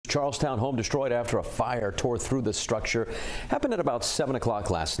Charlestown home destroyed after a fire tore through the structure. Happened at about 7 o'clock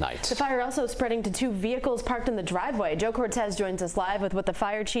last night. The fire also spreading to 2 vehicles parked in the driveway. Joe Cortez joins us live with what the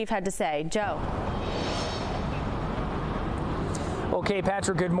fire chief had to say. Joe. Okay,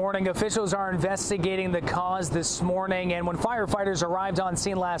 Patrick, good morning. Officials are investigating the cause this morning, and when firefighters arrived on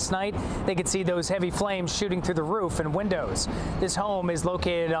scene last night, they could see those heavy flames shooting through the roof and windows. This home is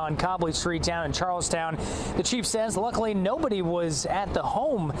located on Cobley Street down in Charlestown. The chief says luckily nobody was at the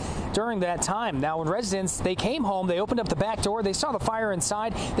home during that time. Now, when residents, they came home, they opened up the back door, they saw the fire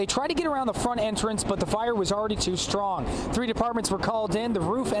inside. They tried to get around the front entrance, but the fire was already too strong. 3 departments were called in. The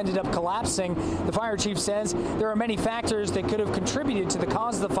roof ended up collapsing. The fire chief says there are many factors that could have contributed to the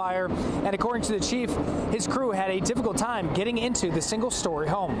cause of the fire, and according to the chief, his crew had a difficult time getting into the single-story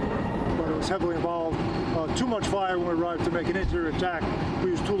home. But it was heavily involved. Too much fire when we arrived to make an interior attack.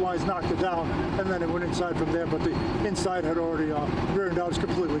 We used 2 lines, knocked it down, and then it went inside from there, but the inside had already burned out. It's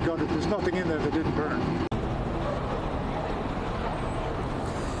completely gutted. There's nothing in there that didn't burn.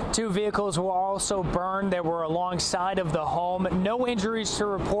 2 vehicles were also burned that were alongside of the home. No injuries to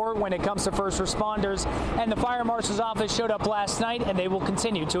report when it comes to first responders, and the fire marshal's office showed up last night, and they will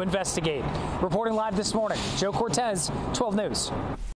continue to investigate. Reporting live this morning, Joe Cortez, 12 News.